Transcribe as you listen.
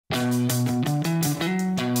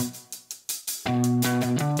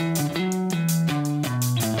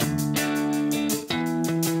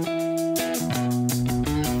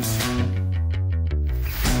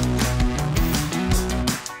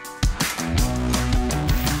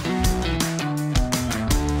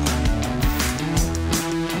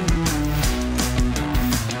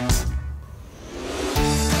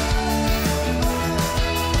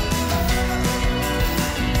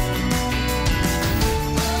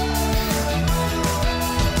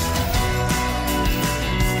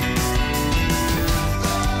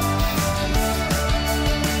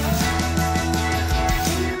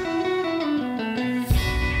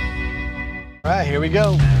here we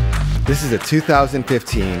go. This is a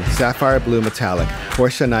 2015 Sapphire Blue Metallic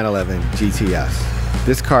Porsche 911 GTS.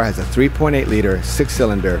 This car has a 3.8-liter,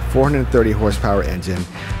 6-cylinder, 430 horsepower engine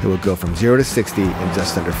that will go from 0 to 60 in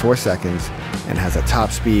just under 4 seconds and has a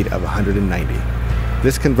top speed of 190.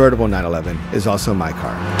 This convertible 911 is also my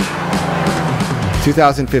car.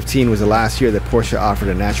 2015 was the last year that Porsche offered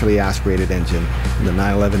a naturally aspirated engine in the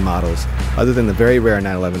 911 models, other than the very rare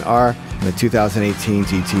 911R and the 2018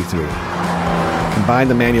 GT3. Combine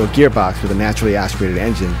the manual gearbox with a naturally aspirated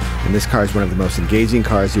engine, and this car is one of the most engaging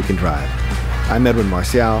cars you can drive. I'm Edwin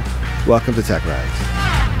Marcial. Welcome to Techrides.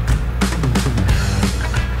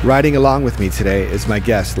 Riding along with me today is my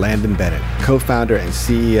guest, Landon Bennett, co-founder and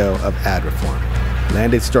CEO of AdReform.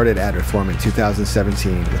 Landon started AdReform in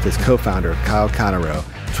 2017 with his co-founder, Kyle Conero,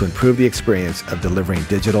 to improve the experience of delivering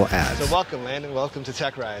digital ads. So welcome, Landon. Welcome to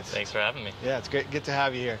Techrides. Thanks for having me. Yeah, it's good to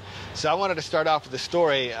have you here. So I wanted to start off with the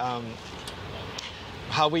story,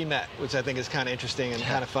 how we met, which I think is kind of interesting and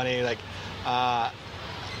kind of funny. Like,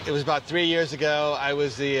 it was about 3 years ago. I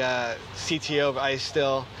was the CTO of ICE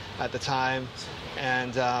still at the time,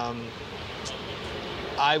 and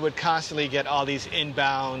I would constantly get all these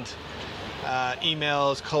inbound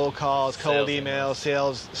emails, cold calls, cold emails,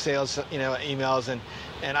 sales, emails,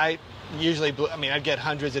 and I usually, I'd get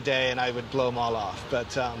hundreds a day, and I would blow them all off.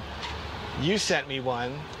 But you sent me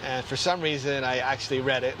one, and for some reason, I actually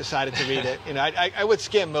read it, decided to read it. I would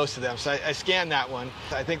skim most of them, so I scanned that one.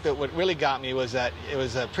 I think that what really got me was that it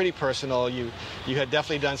was pretty personal. You had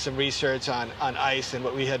definitely done some research on ICE and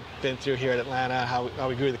what we had been through here at Atlanta, how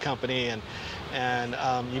we grew the company,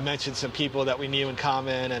 and you mentioned some people that we knew in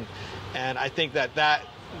common, and I think that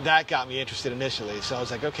got me interested initially. So I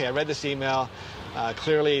was like, okay, I read this email.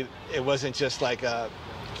 Clearly, it wasn't just like a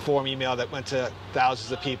form email that went to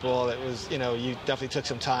thousands of people. It was, you definitely took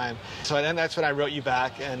some time. So then that's when I wrote you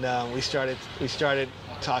back, and we started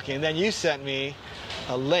talking. And then you sent me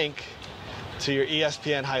a link to your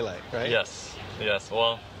ESPN highlight, right? Yes.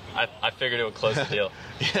 Well, I figured it would close the deal.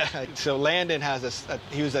 Yeah. So Landon has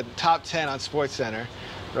he was a top 10 on SportsCenter.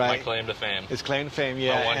 Right. My claim to fame. His claim to fame,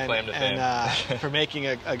 yeah. My one claim to fame. And for making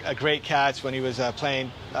a great catch when he was playing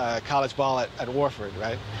college ball at Wofford,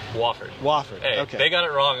 right? Wofford. Hey, okay. They got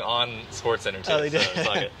it wrong on SportsCenter too. Oh, they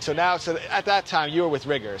did. So So at that time you were with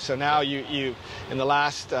Rigger. So now you in the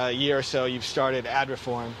last year or so you've started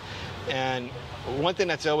AdReform, and one thing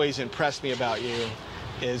that's always impressed me about you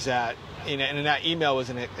is that. And in that email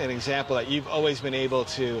was an example that you've always been able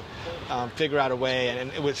to figure out a way,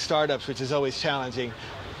 and with startups, which is always challenging,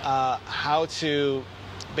 how to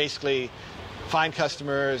basically find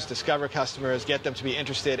customers, discover customers, get them to be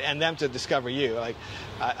interested, and them to discover you. Like,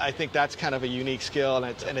 I think that's kind of a unique skill,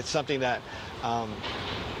 and it's something that,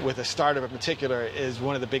 with a startup in particular, is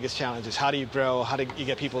one of the biggest challenges. How do you grow? How do you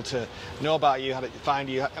get people to know about you? How to find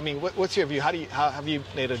you? I mean, what's your view? How have you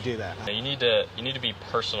been able to do that? you need to be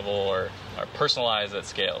personable or personalized at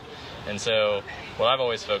scale. And so what I've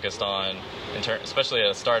always focused on, especially at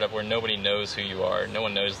a startup where nobody knows who you are, no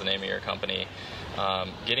one knows the name of your company,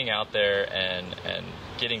 getting out there and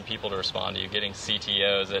getting people to respond to you, getting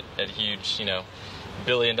CTOs at huge,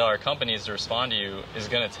 billion-dollar companies to respond to you is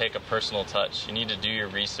going to take a personal touch. You need to do your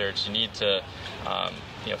research. You need to,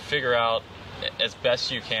 figure out as best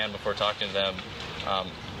you can before talking to them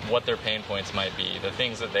what their pain points might be, the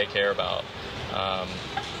things that they care about,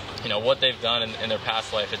 what they've done in their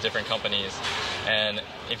past life at different companies. And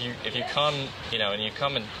if you come, and you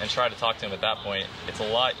come and try to talk to them at that point, it's a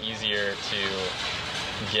lot easier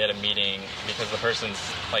to get a meeting, because the person's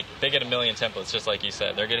like, they get a million templates, just like you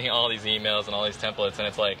said. They're getting all these emails and all these templates, and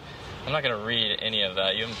it's like, I'm not going to read any of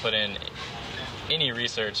that. You haven't put in any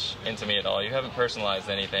research into me at all. You haven't personalized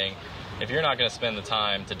anything. If you're not going to spend the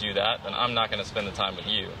time to do that, then I'm not going to spend the time with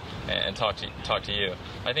you and talk to you.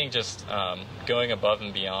 I think just going above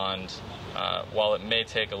and beyond, while it may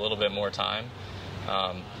take a little bit more time,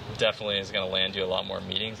 definitely is going to land you a lot more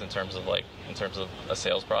meetings in terms of a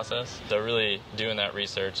sales process. So really doing that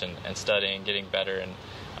research and studying, getting better,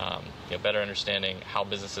 and better understanding how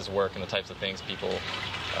businesses work and the types of things people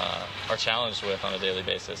are challenged with on a daily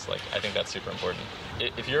basis. Like, I think that's super important.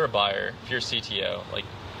 If you're a buyer, if you're a CTO, like,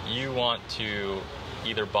 you want to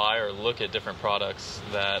either buy or look at different products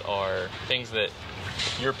that are things that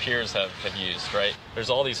your peers have used, right? There's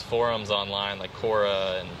all these forums online like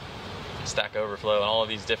Quora and Stack Overflow and all of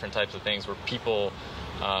these different types of things where people,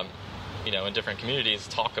 in different communities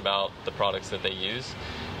talk about the products that they use.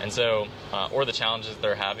 And so, or the challenges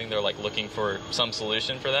they're having, they're like looking for some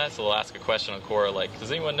solution for that. So they'll ask a question on Quora like,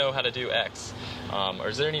 does anyone know how to do X? Or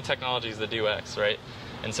is there any technologies that do X, right?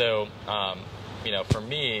 And so, for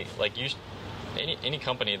me, like any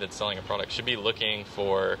company that's selling a product should be looking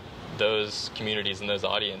for those communities and those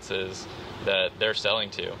audiences that they're selling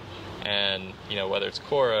to. And, you know, whether it's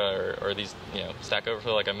Quora or these, you know, Stack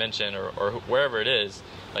Overflow, like I mentioned, or wherever it is,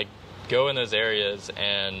 like, go in those areas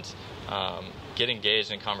and get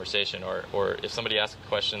engaged in conversation. Or if somebody asks a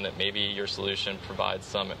question that maybe your solution provides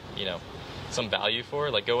some, you know, some value for,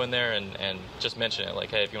 like, go in there and just mention it. Like,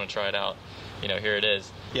 hey, if you want to try it out, you know, here it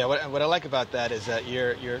is. Yeah, what I like about that is that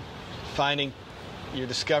you're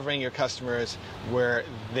discovering your customers where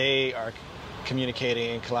they are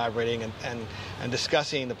communicating and collaborating and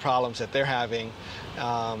discussing the problems that they're having,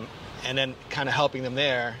 and then kind of helping them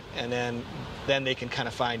there, and then they can kind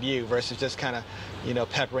of find you, versus just kind of, you know,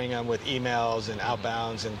 peppering them with emails and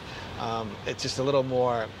outbounds, and it's just a little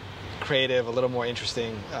more creative, a little more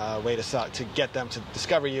interesting way to get them to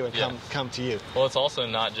discover you and come to you. Well, it's also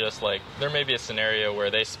not just like, there may be a scenario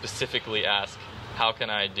where they specifically ask, how can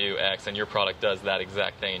I do X, and your product does that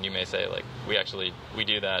exact thing, and you may say, like, we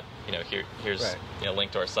do that, you know, here's right. You know,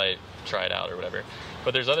 link to our site, try it out or whatever.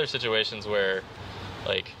 But there's other situations where,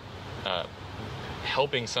 like,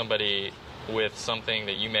 helping somebody with something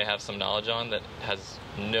that you may have some knowledge on that has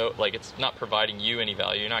it's not providing you any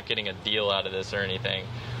value, you're not getting a deal out of this or anything.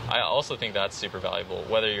 I also think that's super valuable,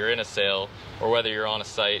 whether you're in a sale or whether you're on a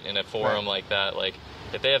site in a forum like that. Like,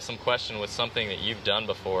 if they have some question with something that you've done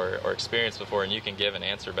before or experienced before, and you can give an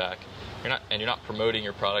answer back, you're not promoting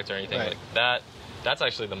your product or anything like that. That's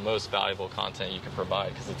actually the most valuable content you can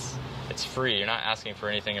provide, because it's free. You're not asking for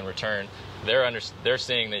anything in return. They're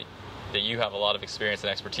seeing that you have a lot of experience and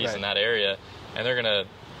expertise in that area, and they're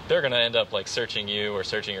gonna end up, like, searching you or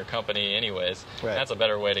searching your company anyways. Right. That's a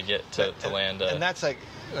better way to get to land. And that's like,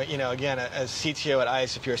 you know, again, as CTO at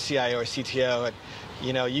ICE, if you're a CIO or CTO,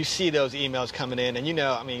 you know, you see those emails coming in, and, you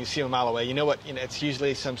know, I mean, you see them a mile away. You know what? You know, it's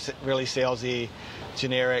usually some really salesy,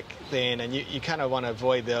 generic thing, and you kind of want to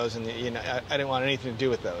avoid those. And, you know, I didn't want anything to do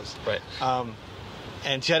with those. Right.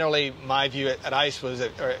 And generally, my view at ICE was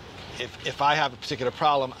that, if I have a particular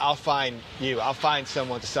problem, I'll find you. I'll find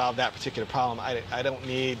someone to solve that particular problem. I don't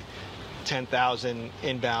need 10,000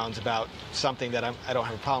 inbounds about something that I don't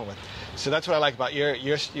have a problem with. So that's what I like about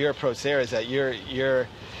your approach there, is that you're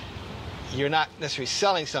not necessarily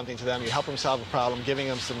selling something to them. You help them solve a problem, giving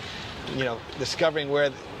them some, you know, discovering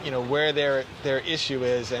where their issue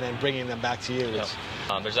is, and then bringing them back to you. Yep.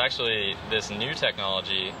 There's actually this new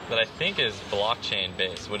technology that I think is blockchain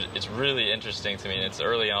based, which it's really interesting to me. And it's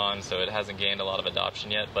early on, so it hasn't gained a lot of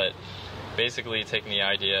adoption yet, but basically taking the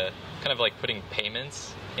idea, kind of like putting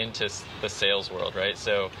payments into the sales world, right?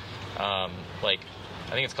 So like, I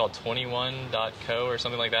think it's called 21.co or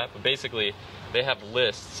something like that, but basically they have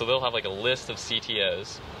lists. So they'll have like a list of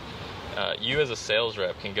CTOs. You as a sales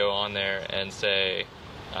rep can go on there and say,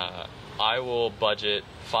 I will budget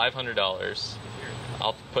 $500.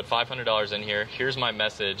 I'll put $500 in here. Here's my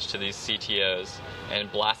message to these CTOs,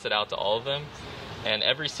 and blast it out to all of them. And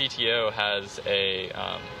every CTO has a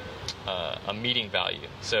meeting value.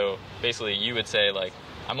 So basically, you would say, like,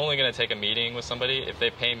 I'm only going to take a meeting with somebody if they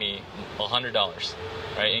pay me $100,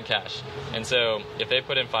 right, in cash. And so if they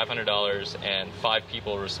put in $500 and 5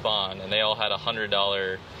 people respond, and they all had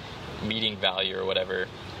 $100 meeting value or whatever,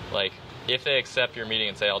 like, if they accept your meeting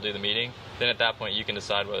and say, I'll do the meeting, then at that point you can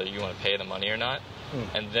decide whether you want to pay the money or not,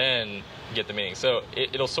 and then get the meeting. So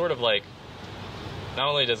it'll sort of, like, not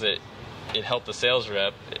only does it help the sales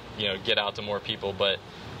rep, you know, get out to more people, but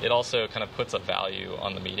it also kind of puts a value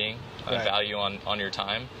on the meeting, a value on your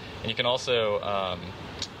time. And you can also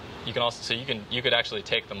so you could actually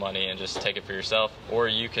take the money and just take it for yourself, or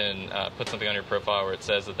you can put something on your profile where it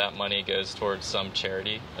says that money goes towards some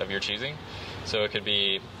charity of your choosing. So it could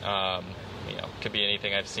be could be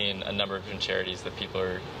anything. I've seen a number of different charities that people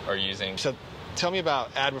are using. So tell me about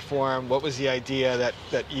ad reform. What was the idea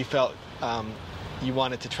that you felt you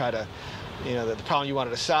wanted to try to, you know, the problem you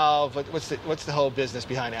wanted to solve? What's the whole business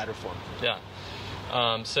behind ad reform?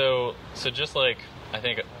 Yeah. So just like, I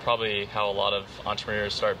think probably how a lot of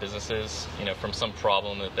entrepreneurs start businesses, you know, from some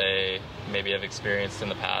problem that they maybe have experienced in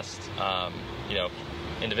the past, you know,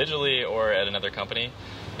 individually or at another company.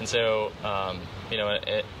 And so, you know,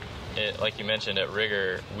 like you mentioned, at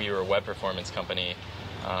Rigor, we were a web performance company,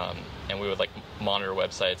 and we would, like, monitor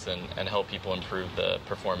websites and help people improve the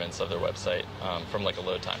performance of their website from, like, a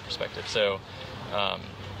load time perspective. So,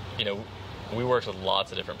 you know, we worked with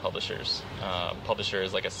lots of different publishers.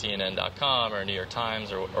 Publishers like a CNN.com or a New York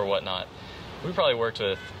Times or whatnot. We probably worked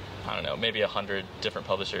with, I don't know, maybe 100 different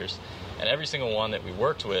publishers. And every single one that we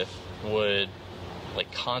worked with would,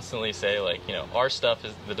 like, constantly say, like, you know, our stuff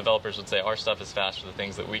is, the developers would say, our stuff is fast for the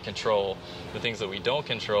things that we control. The things that we don't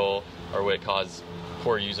control are what cause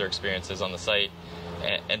core user experiences on the site,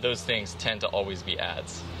 and those things tend to always be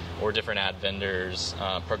ads or different ad vendors,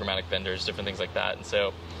 programmatic vendors, different things like that. And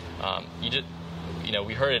so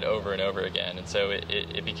we heard it over and over again, and so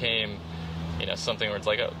it became something where it's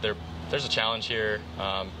like, oh, there's a challenge here.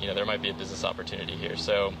 There might be a business opportunity here.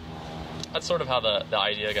 So that's sort of how the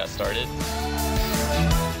idea got started.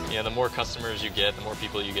 The more customers you get, the more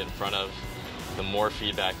people you get in front of, the more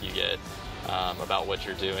feedback you get about what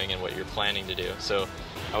you're doing and what you're planning to do. So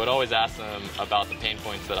I would always ask them about the pain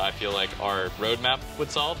points that I feel like our roadmap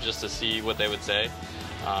would solve, just to see what they would say.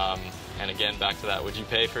 And again, back to that, would you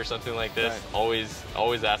pay for something like this? Right.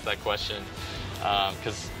 Always ask that question,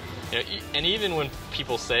 because and even when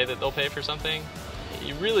people say that they'll pay for something,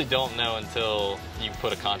 you really don't know until you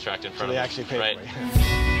put a contract in front of them. They actually pay right? for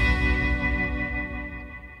it.